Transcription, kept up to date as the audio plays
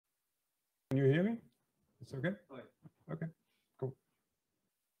It's okay? Okay, cool.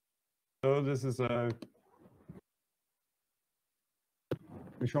 So this is a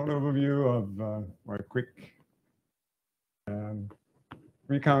short overview of, or a quick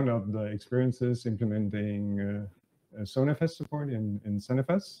recount of the experiences implementing ZenFS support in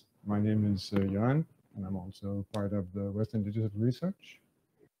ZenFS. My name is Jorgen, and I'm also part of the Western Digital Research.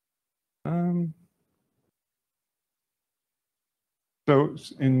 So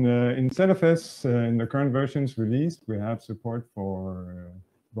in ZenFS, in the current versions released, we have support for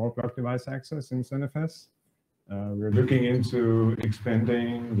broad block device access in ZenFS. We're looking into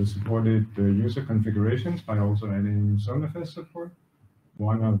expanding the supported user configurations by also adding ZenFS support.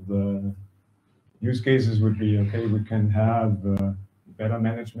 One of the use cases would be, okay, we can have better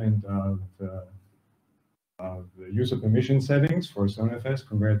management of the user permission settings for ZenFS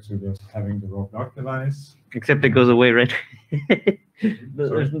compared to just having the raw block device. Except it goes away, right?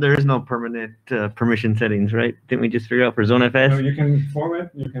 There is no permanent permission settings, right? Didn't we just figure out for ZenFS? No, you can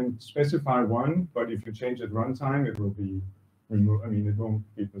format, you can specify one, but if you change it runtime, it will be removed. I mean, it won't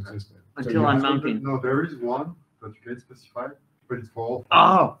be persistent. Until I'm mounting. No, there is one that you can specify, but it's for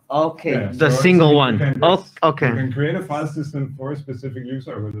all. Oh, okay. Yeah, the single one. Okay. You can create a file system for a specific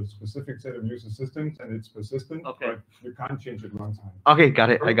user with a specific set of user systems, and it's persistent, but you can't change it runtime. Okay,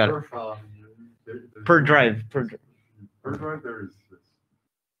 got it. I got it. Per drive. Per drive, there is.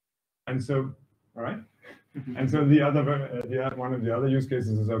 And so, all right. And so the other one of the other use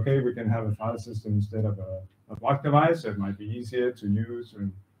cases is, okay, we can have a file system instead of a block device. So it might be easier to use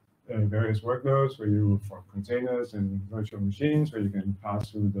in various workloads for containers and virtual machines, where you can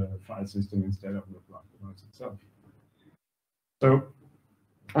pass through the file system instead of the block device itself. So,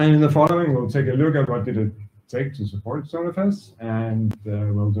 and in the following, we'll take a look at what did it take to support ZenFS, and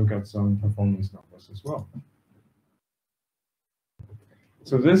we'll look at some performance numbers as well.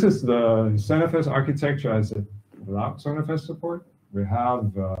 So this is the ZenFS architecture as it allowed ZenFS support. We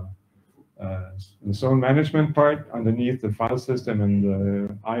have the zone management part underneath the file system and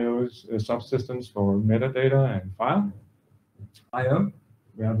the I/O subsystems for metadata and file I/O.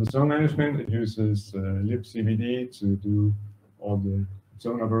 We have the zone management that uses libcbd to do all the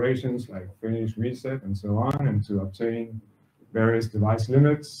zone operations like finish, reset, and so on, and to obtain various device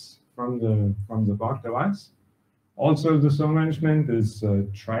limits from the block device. Also, the zone management is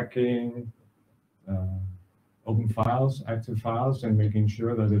tracking open files, active files, and making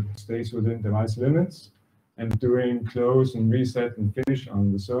sure that it stays within device limits, and doing close and reset and finish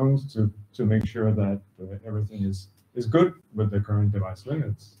on the zones to make sure that everything is good with the current device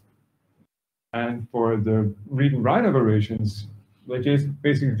limits. And for the read and write operations, they're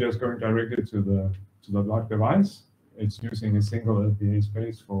basically just going directly to the block device. It's using a single LPA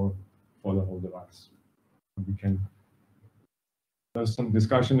space for the whole device. There's some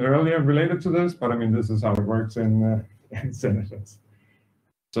discussion earlier related to this, but I mean, this is how it works in ZenFS.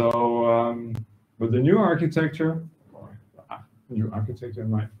 So with the new architecture,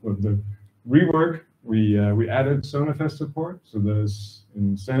 with the rework, we added ZenFS support. So there's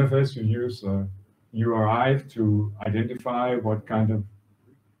in ZenFS you use a URI to identify what kind of.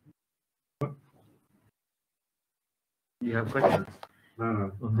 You have questions?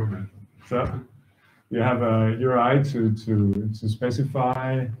 No. So you have a URI to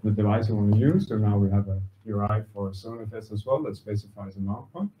specify the device you want to use. So now we have a URI for ZenFS as well that specifies a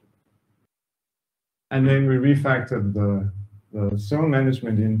mount point. And then we refactored the zone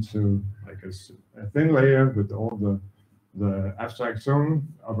management into like a thin layer with all the abstract zone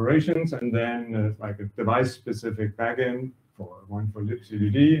operations, and then like a device-specific backend one for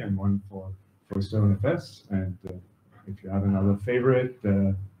libcbd and one for ZenFS. And if you have another favorite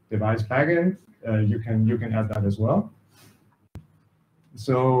device backend, you can add that as well.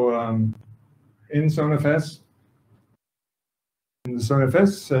 So in ZenFS, in the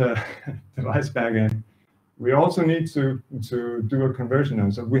ZenFS device backend, we also need to do a conversion now.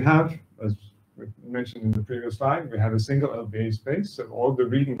 So we have, as we mentioned in the previous slide, we have a single LPA space. So all the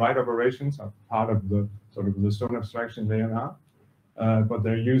read and write operations are part of the sort of the zone abstraction layer now. But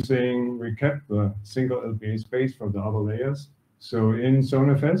we kept the single LPA space for the other layers. So in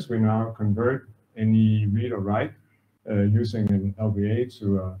ZenFS, we now convert any read or write using an LPA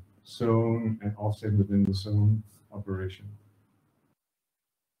to a zone and offset within the zone operation.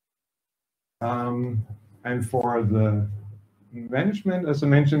 And for the management, as I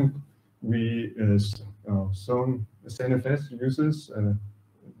mentioned, ZenFS uses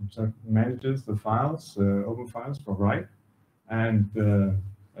manages the files, open files for write. And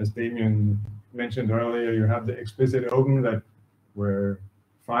as Damien mentioned earlier, you have the explicit open where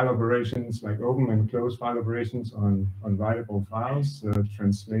file operations like open and close file operations on writable files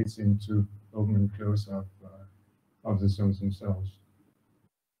translates into open and close of the zones themselves.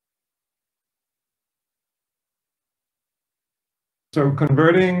 So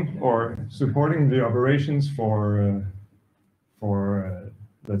converting or supporting the operations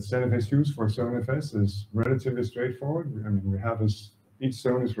that ZenFS use for zonefs is relatively straightforward. I mean, we have each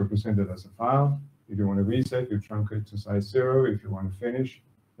zone is represented as a file. If you want to reset, you truncate to size 0. If you want to finish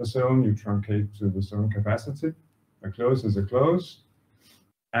a zone, you truncate to the zone capacity. A close is a close.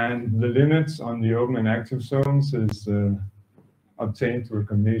 And the limits on the open and active zones is obtained through a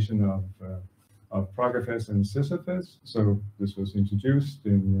combination of ProgFS and ZenFS. So this was introduced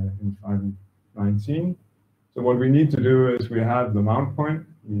in 5.19. So what we need to do is we have the mount point.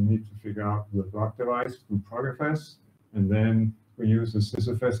 We need to figure out the block device through ProgFS, and then we use the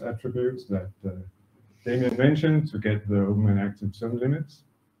ZenFS attributes that Damien mentioned to get the open and active zone limits.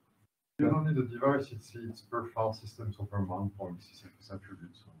 You don't need a device, it's per file system, so per mount point, ZenFS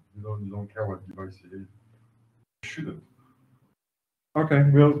attributes. So you don't care what device it is. You shouldn't. Okay,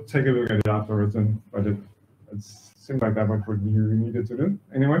 we'll take a look at it afterwards, but it seems like that what you needed to do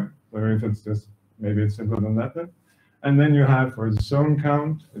anyway. Or if it's just, maybe it's simpler than that then. And then you have for the zone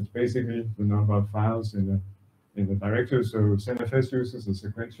count, it's basically the number of files in the directory. So ZenFS uses a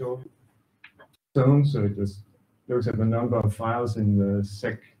sequential zone, so it just looks at the number of files in the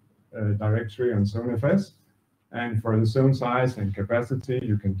sec directory on zonefs. And for the zone size and capacity,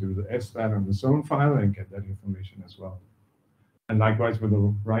 you can do the stat on the zone file and get that information as well. And likewise with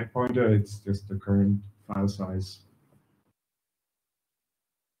the right pointer, it's just the current file size.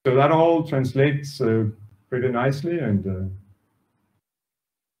 So that all translates pretty nicely, and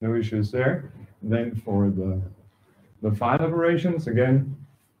no issues there. Then for the file operations, again,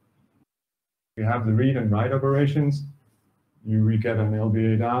 we have the read and write operations. We get an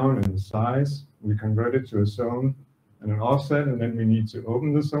LBA down and a size. We convert it to a zone and an offset, and then we need to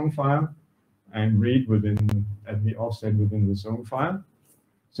open the zone file and read at the offset within the zone file.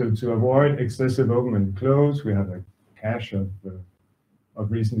 So to avoid excessive open and close, we have a cache of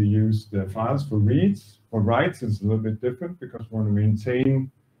recently used files for reads. For writes, it's a little bit different because we want to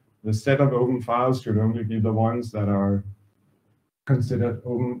maintain the set of open files should only be the ones that are considered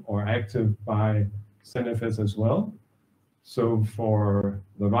open or active by ZenFS as well. So for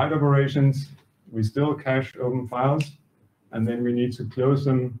the write operations, we still cache open files, and then we need to close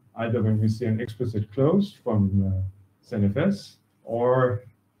them either when we see an explicit close from ZenFS, or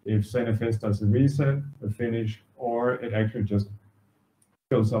if ZenFS does a reset, a finish, or it actually just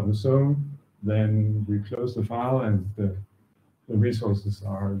fills up the zone, then we close the file and the resources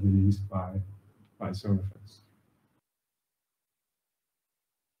are released by zonefs.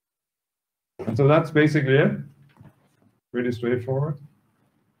 And so that's basically it. Really straightforward.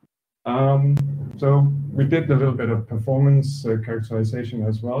 So we did a little bit of performance characterization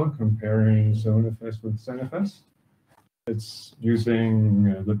as well, comparing zonefs with ZenFS. It's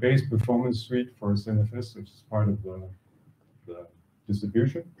using the base performance suite for ZenFS, which is part of the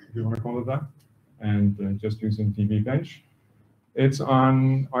distribution, if you want to call it that, and just using DB bench. It's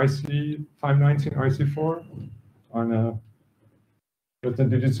on RC 519 RC4 on a with a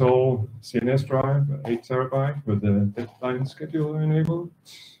digital CNS drive, 8 terabyte, with the deadline scheduler enabled.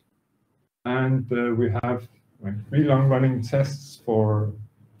 And we have like 3 long-running tests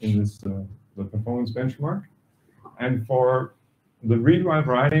in this the performance benchmark. And for the read-write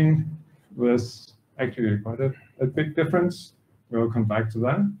writing was actually quite a big difference. We'll come back to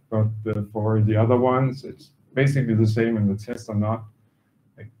that. But for the other ones, it's basically the same, and the tests are not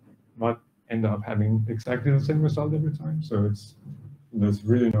end up having exactly the same result every time. So there's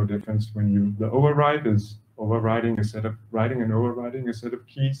really no difference when the override is overriding a set of writing and overriding a set of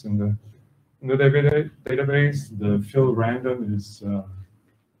keys in the database. The fill random is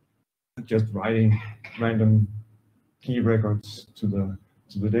just writing random key records to the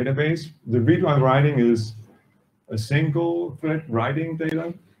database. The read-write writing is a single thread writing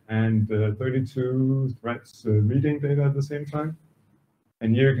data and 32 threads reading data at the same time.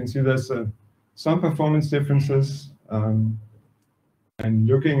 And here you can see there's some performance differences. And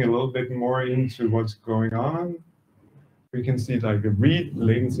looking a little bit more into what's going on, we can see like a read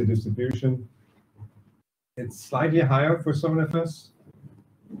latency distribution. It's slightly higher for ZenFS.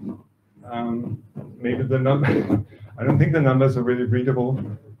 Maybe the number, I don't think the numbers are really readable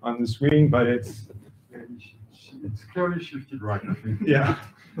on the screen, but it's clearly shifted right, I think. Yeah,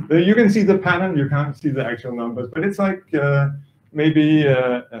 you can see the pattern, you can't see the actual numbers, but it's like maybe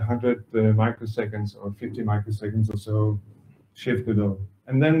 100 microseconds or 50 microseconds or so shifted over.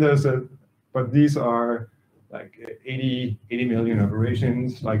 And then but these are like 80 million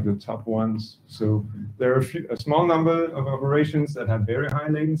operations, like the top ones. So there are a small number of operations that have very high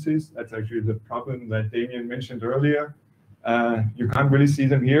latencies. That's actually the problem that Damien mentioned earlier. You can't really see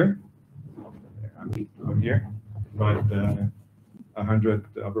them here. I'm here, but 100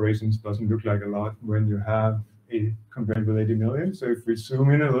 operations doesn't look like a lot when you have compared with 80 million. So if we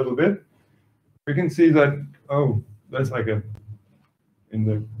zoom in a little bit, we can see that, oh, that's like in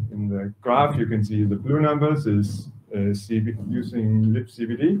the graph, you can see the blue numbers is using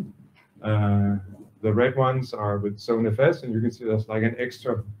libcbd. The red ones are with zonefs, and you can see there's like an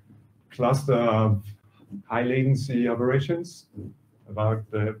extra cluster of high latency operations, about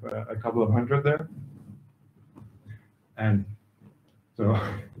a couple of hundred there. And so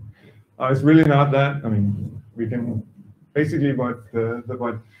it's really not that. I mean, we can basically what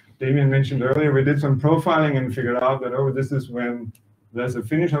Damien mentioned earlier, we did some profiling and figured out that, oh, this is when there's a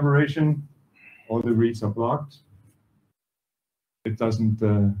finish operation, all the reads are blocked. It doesn't,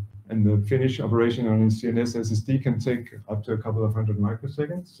 and the finish operation on a CNS SSD can take up to a couple of hundred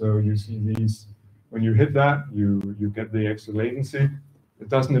microseconds. So you see these, when you hit that, you get the extra latency. It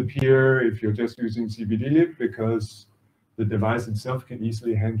doesn't appear if you're just using cbdlib because the device itself can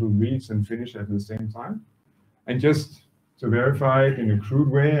easily handle reads and finish at the same time. And just to verify it in a crude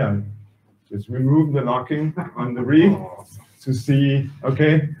way, I just remove the locking on the read to see,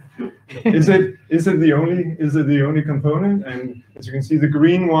 okay, is it the only component? And as you can see, the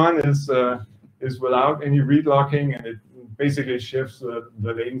green one is without any read locking, and it basically shifts the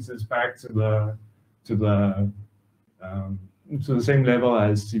latencies back to the same level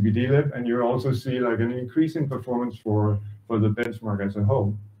as cbdlib, and you also see like an increase in performance for the benchmark as a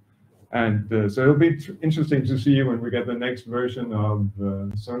whole. And so it'll be interesting to see when we get the next version of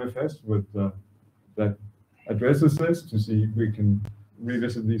zonefs with that addresses this, to see if we can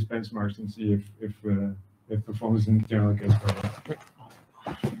revisit these benchmarks and see if performance in general gets better.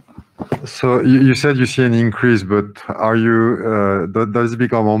 So you said you see an increase, but are you does it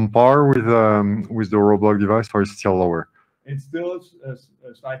become on par with the Roblox device, or is it still lower? It's still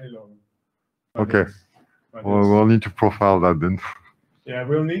slightly lower. Okay. Well, we'll need to profile that then. Yeah,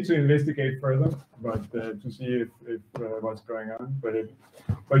 we'll need to investigate further, but to see if what's going on.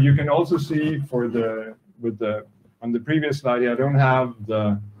 But you can also see on the previous slide, I don't have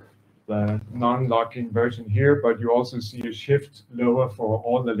the non-locking version here, but you also see a shift lower for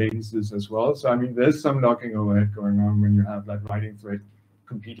all the latencies as well. So I mean, there's some locking overhead going on when you have that writing thread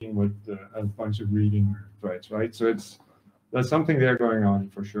competing with a bunch of reading threads, right? So there's something there going on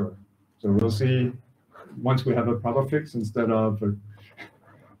for sure. So we'll see once we have a proper fix instead of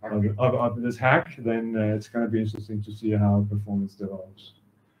this hack, then it's going to be interesting to see how performance develops.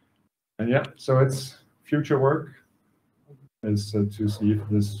 And yeah, so it's future work is to see if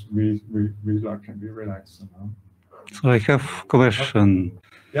this read lock can be relaxed somehow. So I have a question.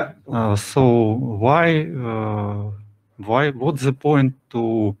 Yeah. So what's the point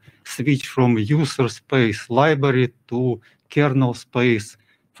to switch from user space library to kernel space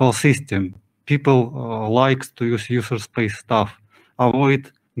file system? People likes to use user space stuff.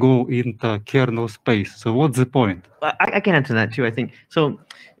 Avoid go into kernel space. So what's the point? I can answer that too, I think. So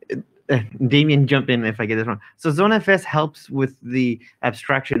Damien, jump in if I get this wrong. So ZonFS helps with the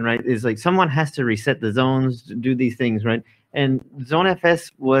abstraction, right? Is like someone has to reset the zones, do these things, right? And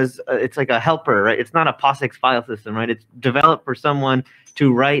ZonFS was, it's like a helper, right? It's not a POSIX file system, right? It's developed for someone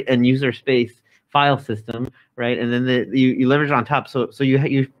to write a user space file system, right? And then you leverage it on top. So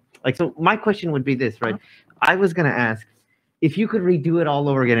you like, so my question would be this, right? I was going to ask, if you could redo it all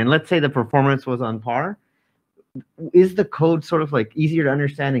over again, and let's say the performance was on par, is the code sort of like easier to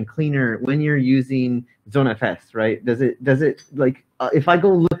understand and cleaner when you're using ZonFS, right? Does it like, if I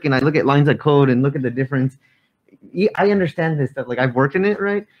go look and I look at lines of code and look at the difference, I understand this stuff, like I've worked in it,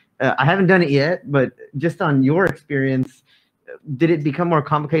 right? I haven't done it yet, but just on your experience, did it become more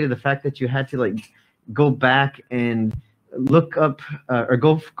complicated, the fact that you had to like go back and look up or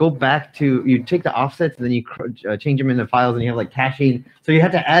go back to, you take the offsets and then you change them into files and you have like caching. So you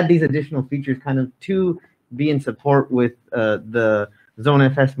have to add these additional features kind of to be in support with the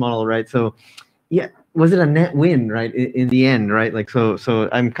ZonFS model, right? So yeah, was it a net win, right? In the end, right? Like, so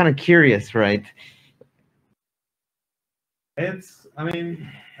I'm kind of curious, right? I mean,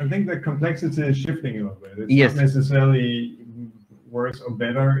 I think the complexity is shifting a little bit. It's not necessarily worse or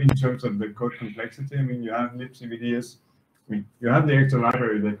better in terms of the code complexity. I mean, you have libcbd. I mean, you have the extra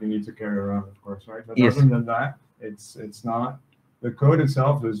library that you need to carry around, of course, right? But other than that, it's not. The code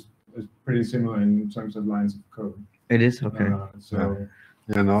itself is pretty similar in terms of lines of code. It is, okay.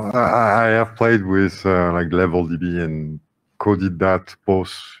 You know, I have played with like LevelDB and coded that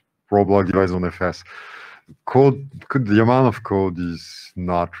both Roblox device on FS. the amount of code is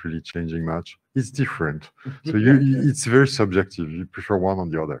not really changing much. It's different. So it's very subjective. You prefer one or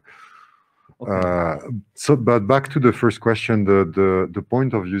the other. Okay. But back to the first question, the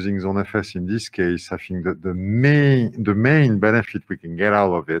point of using ZonFS in this case, I think that the main benefit we can get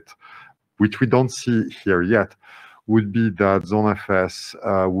out of it, which we don't see here yet, would be that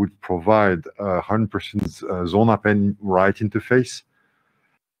ZonFS would provide 100% zone append write interface.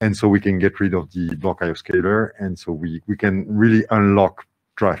 And so we can get rid of the block IO scaler. And so we can really unlock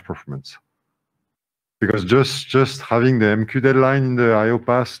drive performance. Because just having the MQ deadline in the IO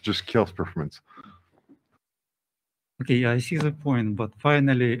pass just kills performance. Okay, I see the point, but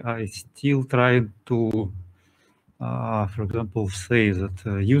finally, I still try to, for example, say that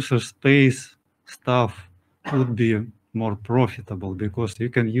user space stuff would be more profitable because you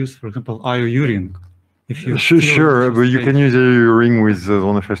can use, for example, IO U-ring. Sure, but you can use a ring with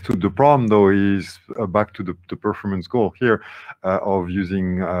ZonFS 2. The problem, though, is back to the performance goal here of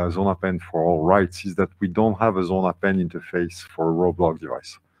using zone append for all writes, is that we don't have a zone append interface for a raw block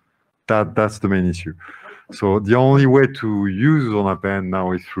device. That's the main issue. So the only way to use zone append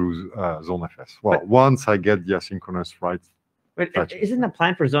now is through ZonFS. Well, once I get the asynchronous write. But isn't the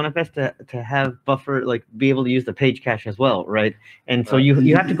plan for ZonFS to have buffer, like be able to use the page cache as well, right? And so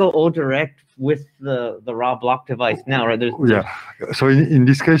you have to go all direct with the raw block device now, right? Yeah. So in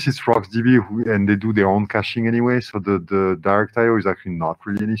this case, it's RocksDB, and they do their own caching anyway. So the direct IO is actually not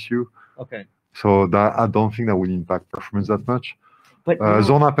really an issue. Okay. So that I don't think that would impact performance that much. But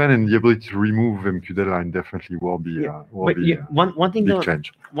zone append and the ability to remove MQ deadline definitely will be one thing big though,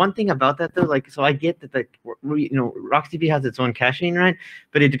 change. one thing about that though, like, so I get that RocksDB has its own caching, right?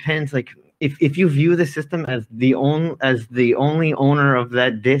 But it depends, like if you view the system as the only owner of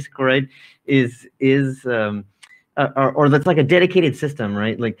that disk, right, or that's like a dedicated system,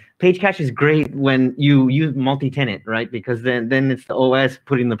 right? Like page cache is great when you use multi-tenant, right? Because then it's the OS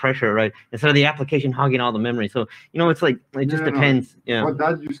putting the pressure, right? Instead of the application hogging all the memory. So it's like it just depends. Yeah. For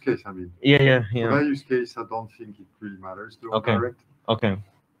that use case, I mean. Yeah. For that use case, I don't think it really matters to direct. Okay.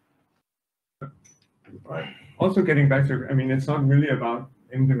 Right. Also getting back to, I mean, it's not really about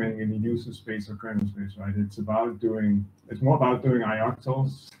implementing any user space or kernel space, right? It's more about doing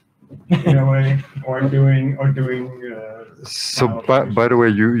ioctls in a way, or doing. So by the way,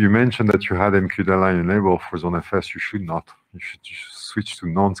 you mentioned that you had MQ deadline enabled for ZonFS. You should not. You should switch to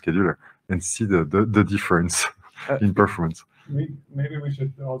non-scheduler and see the difference in performance. Maybe we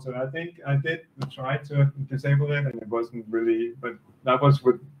should also. I think I did try to disable it, and it wasn't really. But that was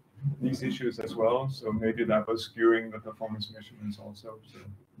with these issues as well. So maybe that was skewing the performance measurements also. So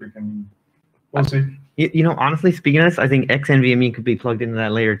we can. We'll see. Honestly speaking of this, I think XNVMe could be plugged into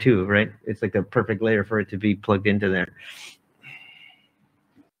that layer too, right? It's like the perfect layer for it to be plugged into there.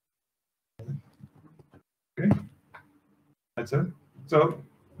 Okay. That's it. So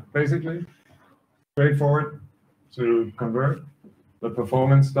basically, straightforward to convert. The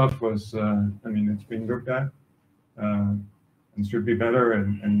performance stuff was, it's being looked at and should be better.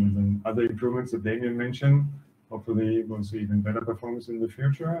 And other improvements that Damien mentioned. Hopefully, we'll see even better performance in the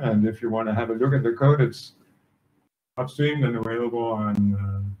future. And if you want to have a look at the code, it's upstream and available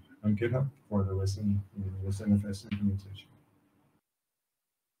on GitHub for the ZenFS implementation.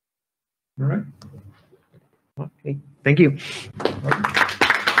 All right. Okay. Thank you.